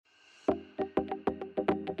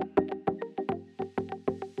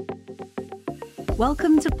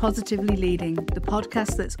Welcome to Positively Leading, the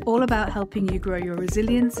podcast that's all about helping you grow your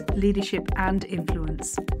resilience, leadership, and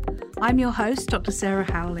influence. I'm your host, Dr. Sarah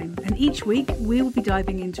Howling, and each week we will be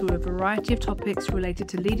diving into a variety of topics related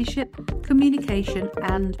to leadership, communication,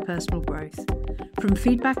 and personal growth. From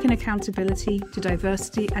feedback and accountability to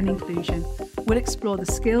diversity and inclusion, we'll explore the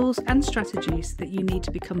skills and strategies that you need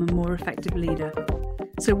to become a more effective leader.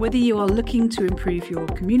 So whether you are looking to improve your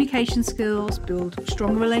communication skills, build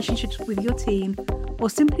stronger relationships with your team,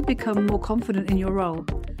 or simply become more confident in your role,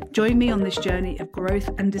 join me on this journey of growth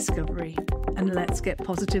and discovery, and let's get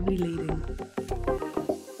positively leading.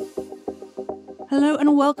 Hello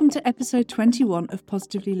and welcome to episode 21 of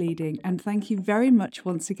Positively Leading, and thank you very much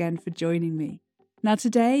once again for joining me. Now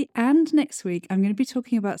today and next week, I'm going to be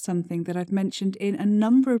talking about something that I've mentioned in a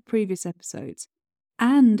number of previous episodes.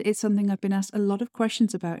 And it's something I've been asked a lot of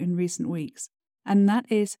questions about in recent weeks, and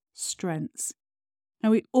that is strengths. Now,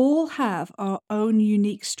 we all have our own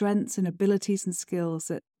unique strengths and abilities and skills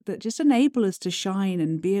that just enable us to shine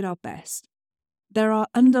and be at our best. There are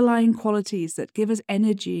underlying qualities that give us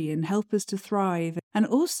energy and help us to thrive, and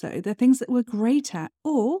also they're things that we're great at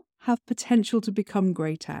or have potential to become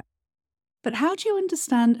great at. But how do you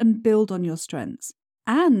understand and build on your strengths?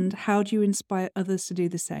 And how do you inspire others to do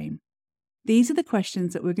the same? These are the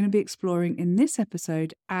questions that we're going to be exploring in this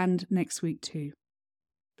episode and next week too.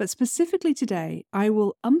 But specifically today, I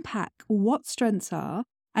will unpack what strengths are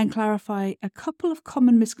and clarify a couple of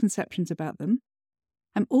common misconceptions about them.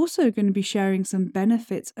 I'm also going to be sharing some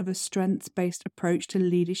benefits of a strengths-based approach to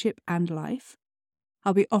leadership and life.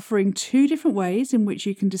 I'll be offering 2 different ways in which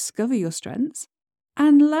you can discover your strengths.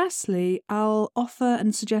 And lastly, I'll offer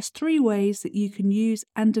and suggest 3 ways that you can use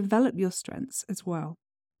and develop your strengths as well.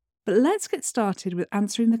 But let's get started with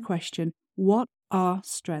answering the question, what are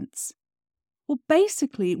strengths? Well,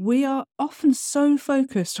 basically, we are often so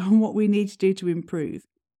focused on what we need to do to improve.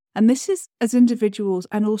 And this is as individuals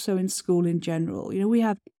and also in school in general. We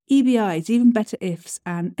have EBIs, even better ifs,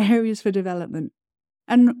 and areas for development.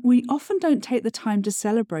 And we often don't take the time to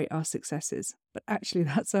celebrate our successes. But actually,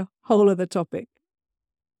 that's a whole other topic.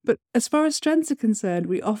 But as far as strengths are concerned,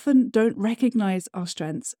 we often don't recognize our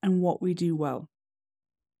strengths and what we do well.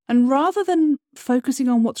 And rather than focusing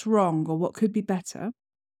on what's wrong or what could be better,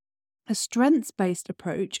 a strengths-based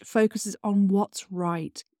approach focuses on what's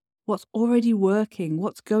right, what's already working,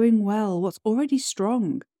 what's going well, what's already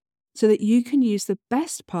strong, so that you can use the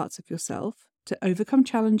best parts of yourself to overcome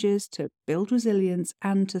challenges, to build resilience,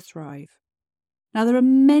 and to thrive. Now, there are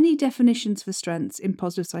many definitions for strengths in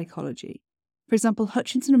positive psychology. For example,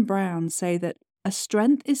 Hutchinson and Brown say that a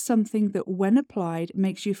strength is something that, when applied,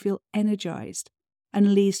 makes you feel energized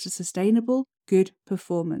and leads to sustainable, good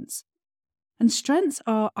performance. And strengths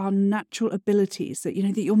are our natural abilities that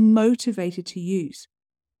you're motivated to use.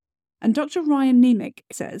 And Dr. Ryan Nemec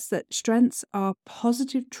says that strengths are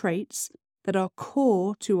positive traits that are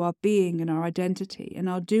core to our being and our identity and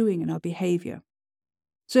our doing and our behavior.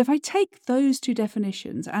 So if I take those 2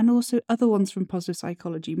 definitions and also other ones from positive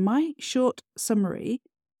psychology, my short summary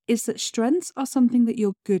is that strengths are something that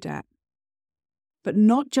you're good at. But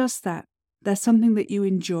not just that. There's something that you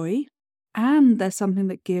enjoy, and there's something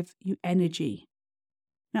that gives you energy.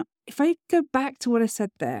 Now, if I go back to what I said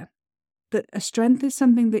there, that a strength is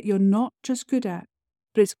something that you're not just good at,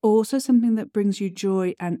 but it's also something that brings you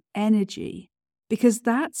joy and energy, because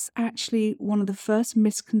that's actually one of the first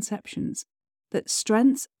misconceptions, that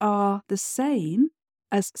strengths are the same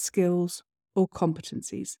as skills or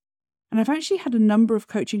competencies. And I've actually had a number of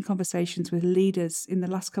coaching conversations with leaders in the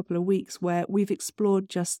last couple of weeks where we've explored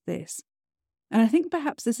just this. And I think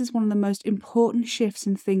perhaps this is one of the most important shifts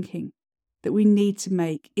in thinking that we need to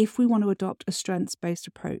make if we want to adopt a strengths-based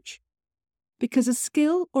approach. Because a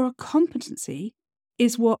skill or a competency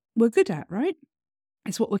is what we're good at, right?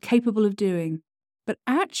 It's what we're capable of doing. But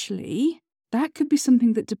actually, that could be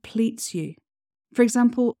something that depletes you. For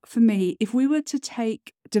example, for me, if we were to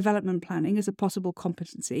take development planning as a possible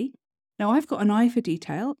competency, now I've got an eye for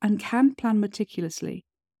detail and can plan meticulously.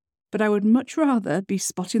 But I would much rather be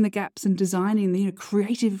spotting the gaps and designing the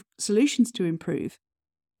creative solutions to improve.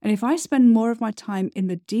 And if I spend more of my time in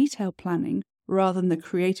the detail planning rather than the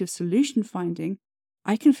creative solution finding,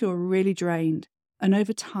 I can feel really drained. And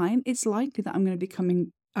over time, it's likely that I'm going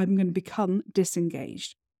to become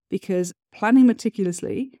disengaged, because planning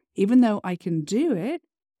meticulously, even though I can do it,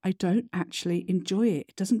 I don't actually enjoy it.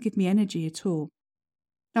 It doesn't give me energy at all.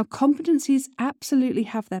 Now, competencies absolutely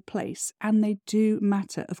have their place, and they do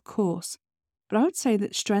matter, of course. But I would say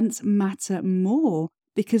that strengths matter more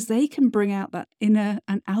because they can bring out that inner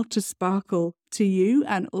and outer sparkle to you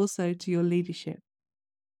and also to your leadership.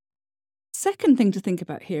 second thing to think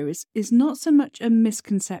about here is not so much a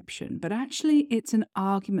misconception, but actually it's an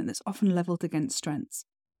argument that's often leveled against strengths.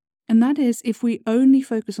 And that is, if we only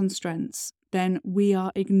focus on strengths, then we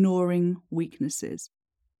are ignoring weaknesses.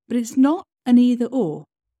 But it's not an either or.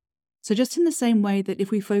 So just in the same way that if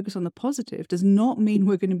we focus on the positive does not mean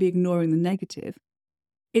we're going to be ignoring the negative,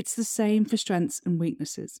 it's the same for strengths and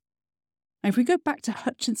weaknesses. Now, if we go back to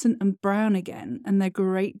Hutchinson and Brown again and their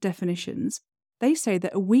great definitions, they say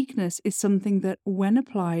that a weakness is something that, when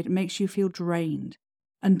applied, makes you feel drained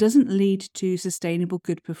and doesn't lead to sustainable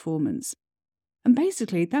good performance. And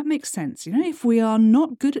basically, that makes sense. If we are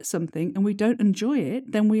not good at something and we don't enjoy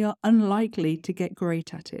it, then we are unlikely to get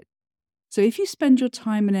great at it. So if you spend your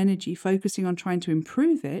time and energy focusing on trying to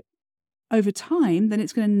improve it, over time, then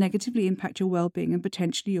it's going to negatively impact your well-being and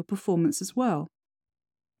potentially your performance as well.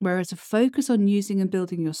 Whereas a focus on using and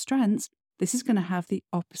building your strengths, this is going to have the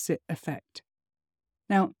opposite effect.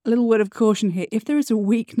 Now, a little word of caution here. If there is a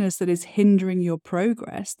weakness that is hindering your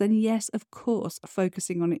progress, then yes, of course,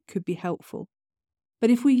 focusing on it could be helpful. But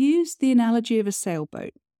if we use the analogy of a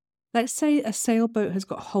sailboat, let's say a sailboat has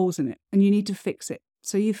got holes in it and you need to fix it.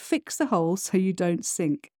 So you fix the holes so you don't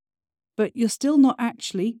sink. But you're still not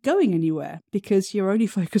actually going anywhere because you're only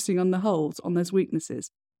focusing on the holes, on those weaknesses.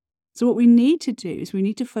 So what we need to do is we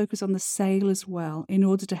need to focus on the sail as well in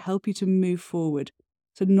order to help you to move forward.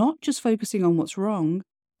 So not just focusing on what's wrong,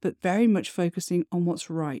 but very much focusing on what's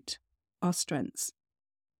right, our strengths.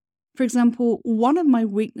 For example, one of my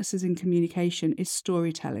weaknesses in communication is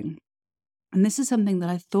storytelling. And this is something that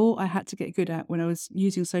I thought I had to get good at when I was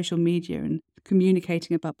using social media and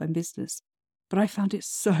communicating about my business. But I found it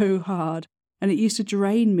so hard, and it used to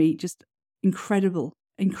drain me just incredible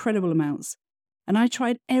amounts. And I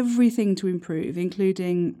tried everything to improve,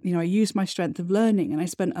 including, I used my strength of learning, and I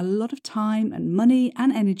spent a lot of time and money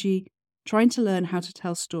and energy trying to learn how to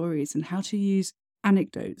tell stories and how to use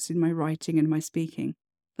anecdotes in my writing and my speaking.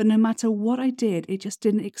 But no matter what I did, it just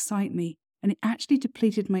didn't excite me, and it actually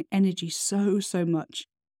depleted my energy so much.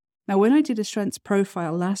 Now, when I did a strengths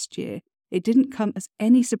profile last year, it didn't come as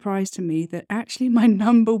any surprise to me that actually my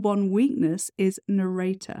number one weakness is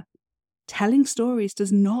narrator. Telling stories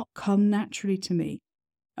does not come naturally to me.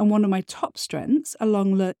 And one of my top strengths,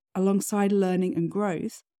 alongside learning and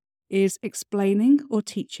growth, is explaining or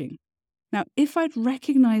teaching. Now, if I'd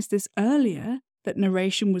recognized this earlier, that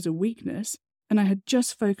narration was a weakness, and I had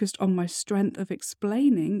just focused on my strength of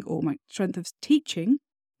explaining or my strength of teaching,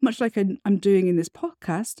 much like I'm doing in this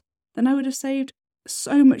podcast, then I would have saved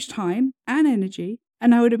so much time and energy,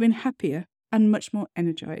 and I would have been happier and much more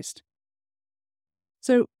energized.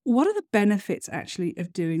 So what are the benefits actually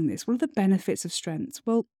of doing this? What are the benefits of strengths?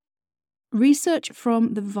 Well, research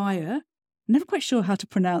from the VIA, I'm never quite sure how to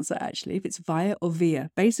pronounce that actually, if it's VIA or VIA.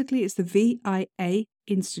 Basically, it's the VIA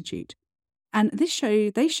Institute. And they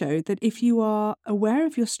showed that if you are aware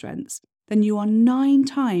of your strengths, then you are 9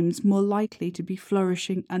 times more likely to be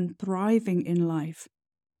flourishing and thriving in life.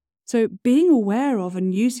 So being aware of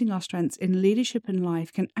and using our strengths in leadership and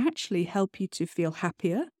life can actually help you to feel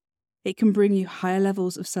happier. It can bring you higher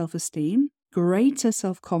levels of self-esteem, greater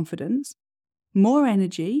self-confidence, more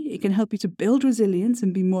energy. It can help you to build resilience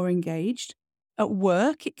and be more engaged. At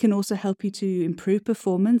work, it can also help you to improve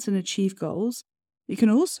performance and achieve goals. It can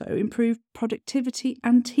also improve productivity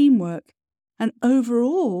and teamwork. And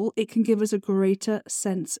overall, it can give us a greater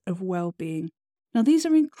sense of well-being. Now, these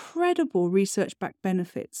are incredible research-backed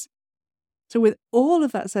benefits. So with all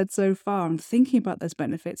of that said so far and thinking about those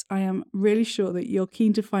benefits, I am really sure that you're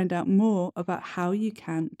keen to find out more about how you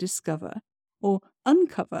can discover or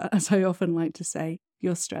uncover, as I often like to say,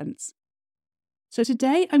 your strengths. So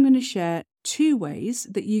today I'm going to share 2 ways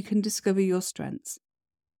that you can discover your strengths.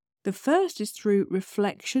 The first is through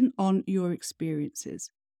reflection on your experiences.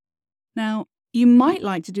 Now, you might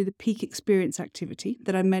like to do the peak experience activity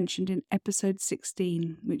that I mentioned in episode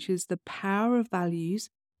 16, which is the power of values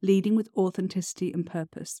leading with authenticity and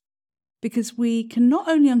purpose. Because we can not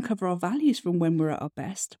only uncover our values from when we're at our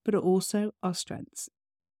best, but also our strengths.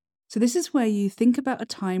 So this is where you think about a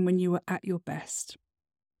time when you were at your best,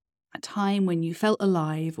 a time when you felt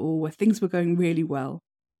alive or where things were going really well.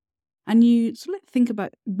 And you sort of think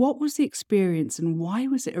about what was the experience and why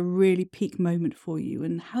was it a really peak moment for you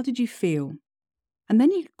and how did you feel? And then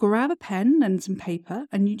you grab a pen and some paper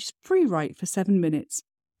and you just free write for 7 minutes.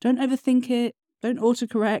 Don't overthink it. Don't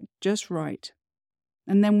autocorrect, just write.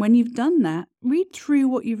 And then when you've done that, read through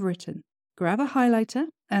what you've written. Grab a highlighter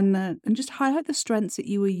and just highlight the strengths that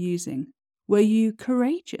you were using. Were you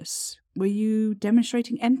courageous? Were you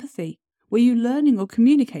demonstrating empathy? Were you learning or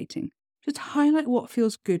communicating? Just highlight what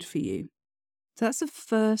feels good for you. So that's the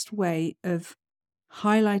first way of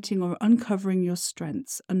highlighting or uncovering your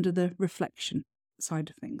strengths under the reflection side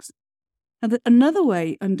of things. Now, another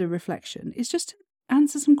way under reflection is just to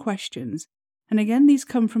answer some questions. And again, these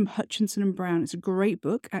come from Hutchinson and Brown. It's a great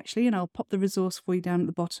book, actually, and I'll pop the resource for you down at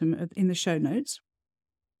the bottom in the show notes.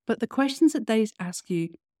 But the questions that they ask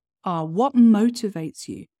you are: what motivates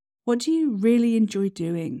you? What do you really enjoy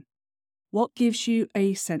doing? What gives you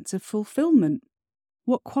a sense of fulfillment?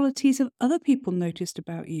 What qualities have other people noticed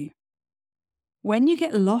about you? When you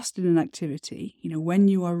get lost in an activity, when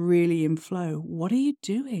you are really in flow, what are you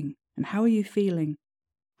doing and how are you feeling?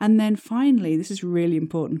 And then finally, this is really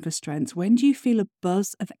important for strengths, when do you feel a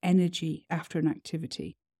buzz of energy after an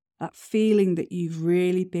activity? That feeling that you've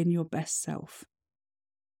really been your best self.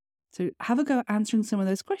 So have a go at answering some of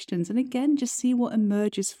those questions, and again, just see what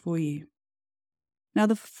emerges for you. Now,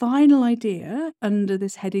 the final idea under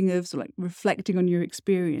this heading of sort of like reflecting on your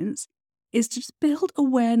experience is to just build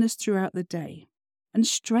awareness throughout the day and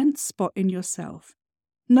strength spot in yourself.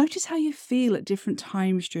 Notice how you feel at different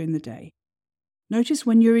times during the day. Notice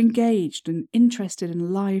when you're engaged and interested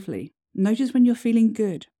and lively. Notice when you're feeling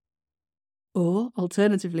good. Or,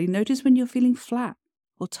 alternatively, notice when you're feeling flat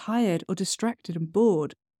or tired or distracted and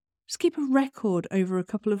bored. Just keep a record over a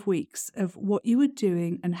couple of weeks of what you were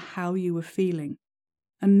doing and how you were feeling.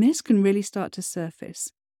 And this can really start to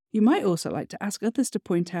surface. You might also like to ask others to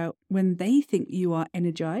point out when they think you are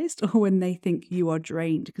energized or when they think you are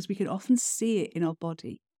drained, because we can often see it in our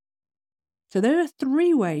body. So there are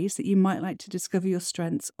 3 ways that you might like to discover your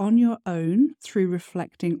strengths on your own through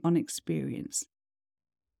reflecting on experience.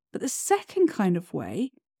 But the second kind of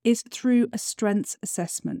way is through a strengths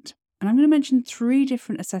assessment. And I'm going to mention 3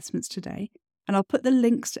 different assessments today, and I'll put the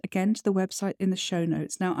links again to the website in the show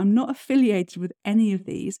notes. Now, I'm not affiliated with any of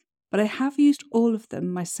these, but I have used all of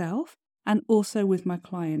them myself and also with my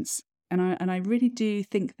clients. And I really do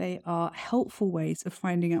think they are helpful ways of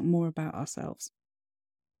finding out more about ourselves.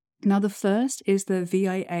 Now, the first is the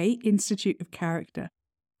VIA Institute of Character,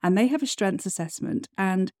 and they have a strengths assessment,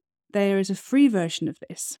 and there is a free version of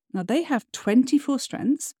this. Now, they have 24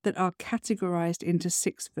 strengths that are categorized into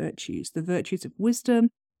 6 virtues: the virtues of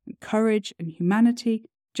wisdom, and courage, and humanity,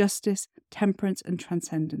 justice, temperance, and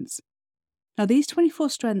transcendence. Now, these 24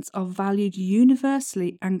 strengths are valued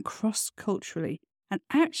universally and cross-culturally, and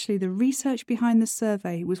actually the research behind the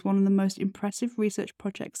survey was one of the most impressive research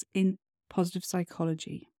projects in positive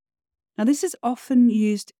psychology. Now, this is often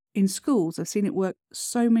used in schools. I've seen it work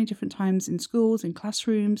so many different times in schools, in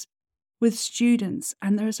classrooms, with students,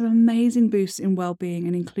 and there are some amazing boosts in well-being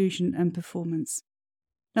and inclusion and performance.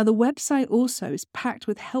 Now, the website also is packed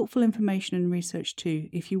with helpful information and research too,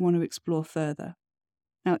 if you want to explore further.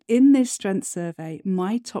 Now, in this strength survey,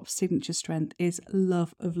 my top signature strength is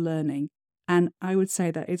love of learning, and I would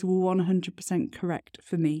say that is 100% correct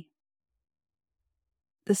for me.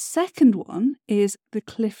 The second one is the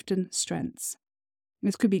Clifton Strengths.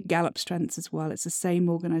 This could be Gallup Strengths as well. It's the same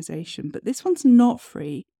organisation, but this one's not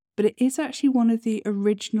free, but it is actually one of the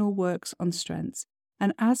original works on strengths.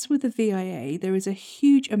 And as with the VIA, there is a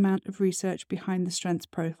huge amount of research behind the strengths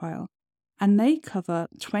profile, and they cover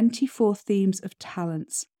 24 themes of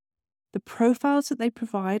talents. The profiles that they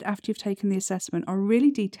provide after you've taken the assessment are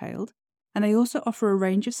really detailed, and they also offer a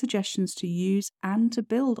range of suggestions to use and to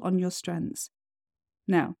build on your strengths.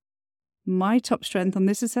 Now, my top strength on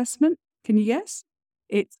this assessment, can you guess?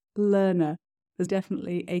 It's learner. There's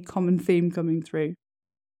definitely a common theme coming through.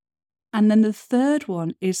 And then the third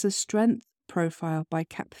one is the strength profile by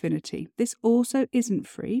Capfinity. This also isn't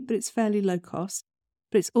free, but it's fairly low cost.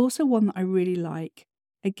 But it's also one that I really like.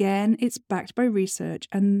 Again, it's backed by research,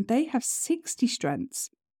 and they have 60 strengths,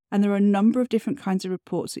 and there are a number of different kinds of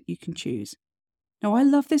reports that you can choose. Now, I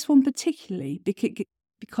love this one particularly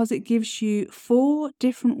because it gives you 4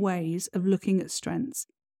 different ways of looking at strengths.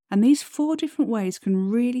 And these 4 different ways can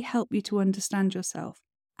really help you to understand yourself.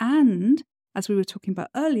 And, as we were talking about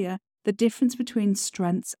earlier, the difference between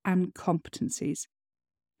strengths and competencies.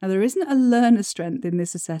 Now, there isn't a learner strength in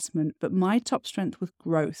this assessment, but my top strength was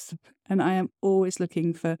growth. And I am always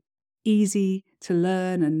looking for easy to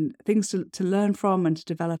learn and things to learn from and to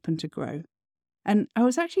develop and to grow. And I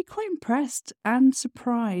was actually quite impressed and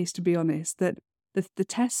surprised, to be honest, that the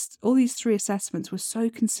tests, all these 3 assessments were so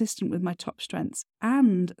consistent with my top strengths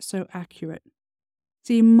and so accurate.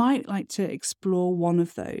 So you might like to explore one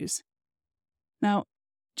of those. Now,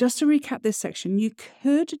 just to recap this section, you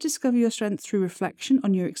could discover your strengths through reflection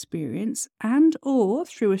on your experience and or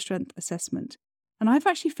through a strength assessment. And I've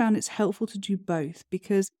actually found it's helpful to do both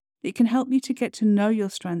because it can help you to get to know your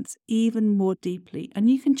strengths even more deeply. And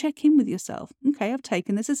you can check in with yourself. Okay, I've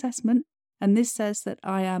taken this assessment and this says that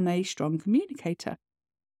I am a strong communicator.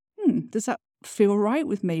 Does that feel right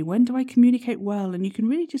with me? When do I communicate well? And you can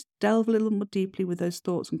really just delve a little more deeply with those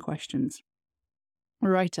thoughts and questions.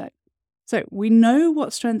 Righto. So we know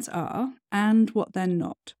what strengths are and what they're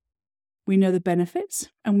not. We know the benefits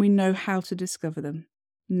and we know how to discover them.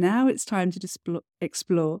 Now it's time to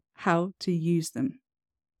explore how to use them.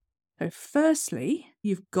 So firstly,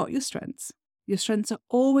 you've got your strengths. Your strengths are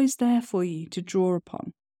always there for you to draw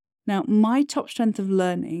upon. Now, my top strength of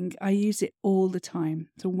learning, I use it all the time.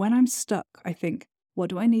 So when I'm stuck, I think, what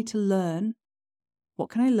do I need to learn? What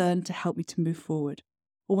can I learn to help me to move forward?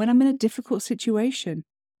 Or when I'm in a difficult situation,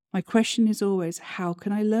 my question is always, how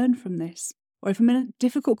can I learn from this? Or if I'm in a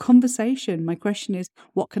difficult conversation, my question is,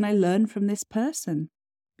 what can I learn from this person?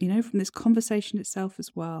 From this conversation itself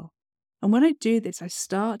as well. And when I do this, I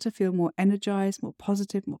start to feel more energized, more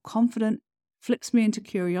positive, more confident, flips me into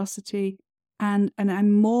curiosity, and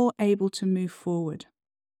I'm more able to move forward.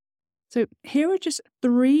 So here are just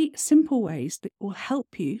 3 simple ways that will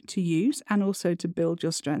help you to use and also to build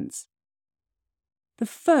your strengths. The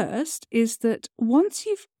first is that once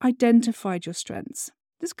you've identified your strengths,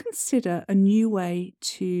 just consider a new way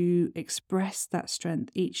to express that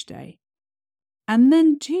strength each day. And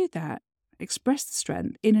then do that, express the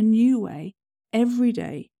strength in a new way every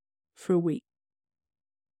day for a week.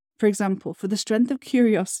 For example, for the strength of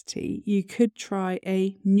curiosity, you could try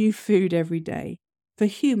a new food every day. For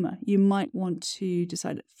humor, you might want to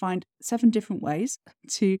find 7 different ways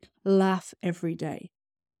to laugh every day.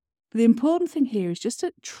 But the important thing here is just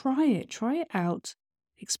to try it out,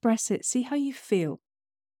 express it, see how you feel,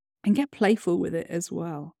 and get playful with it as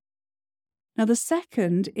well. Now, the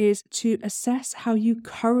second is to assess how you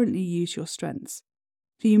currently use your strengths.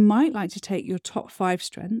 So you might like to take your top 5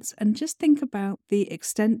 strengths and just think about the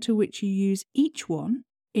extent to which you use each one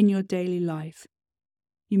in your daily life.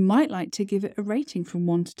 You might like to give it a rating from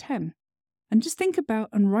 1 to 10 and just think about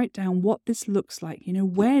and write down what this looks like.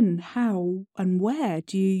 When, how, and where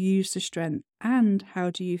do you use the strength and how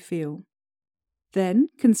do you feel? Then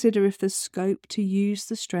consider if there's scope to use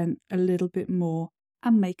the strength a little bit more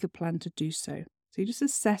and make a plan to do so. So you're just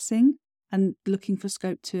assessing and looking for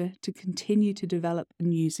scope to continue to develop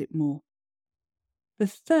and use it more. The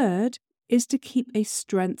third is to keep a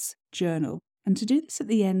strengths journal, and to do this at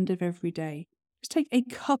the end of every day. Just take a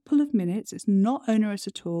couple of minutes, it's not onerous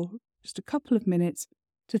at all, just a couple of minutes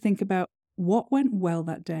to think about what went well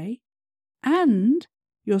that day and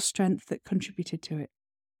your strength that contributed to it.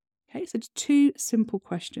 Okay, so it's 2 simple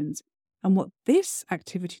questions. And what this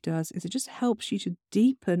activity does is it just helps you to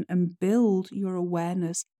deepen and build your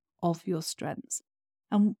awareness of your strengths.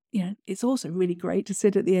 And, it's also really great to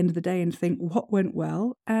sit at the end of the day and think what went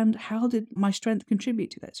well and how did my strength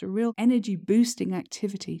contribute to that. It's a real energy boosting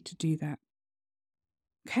activity to do that.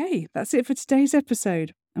 Okay, that's it for today's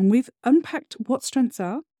episode. And we've unpacked what strengths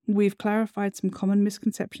are. We've clarified some common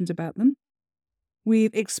misconceptions about them.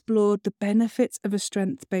 We've explored the benefits of a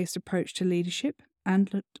strength-based approach to leadership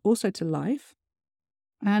and also to life.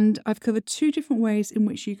 And I've covered 2 different ways in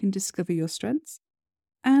which you can discover your strengths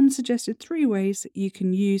and suggested 3 ways that you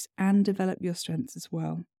can use and develop your strengths as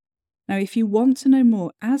well. Now, if you want to know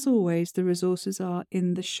more, as always, the resources are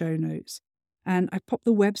in the show notes. And I popped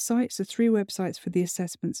the websites, the 3 websites for the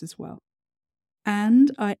assessments as well.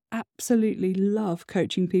 And I absolutely love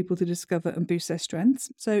coaching people to discover and boost their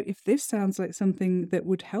strengths. So if this sounds like something that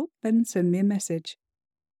would help, then send me a message.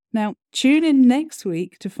 Now, tune in next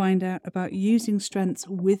week to find out about using strengths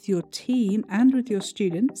with your team and with your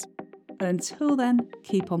students. But until then,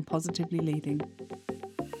 keep on positively leading.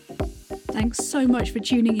 Thanks so much for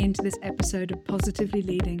tuning in to this episode of Positively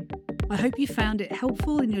Leading. I hope you found it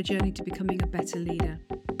helpful in your journey to becoming a better leader.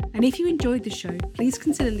 And if you enjoyed the show, please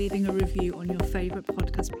consider leaving a review on your favourite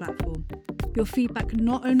podcast platform. Your feedback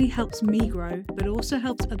not only helps me grow, but also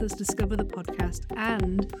helps others discover the podcast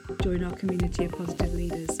and join our community of positive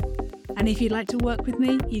leaders. And if you'd like to work with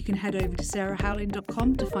me, you can head over to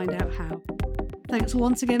sarahhowling.com to find out how. Thanks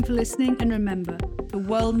once again for listening, and remember, the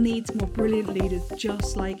world needs more brilliant leaders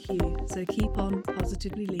just like you, so keep on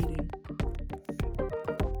positively leading.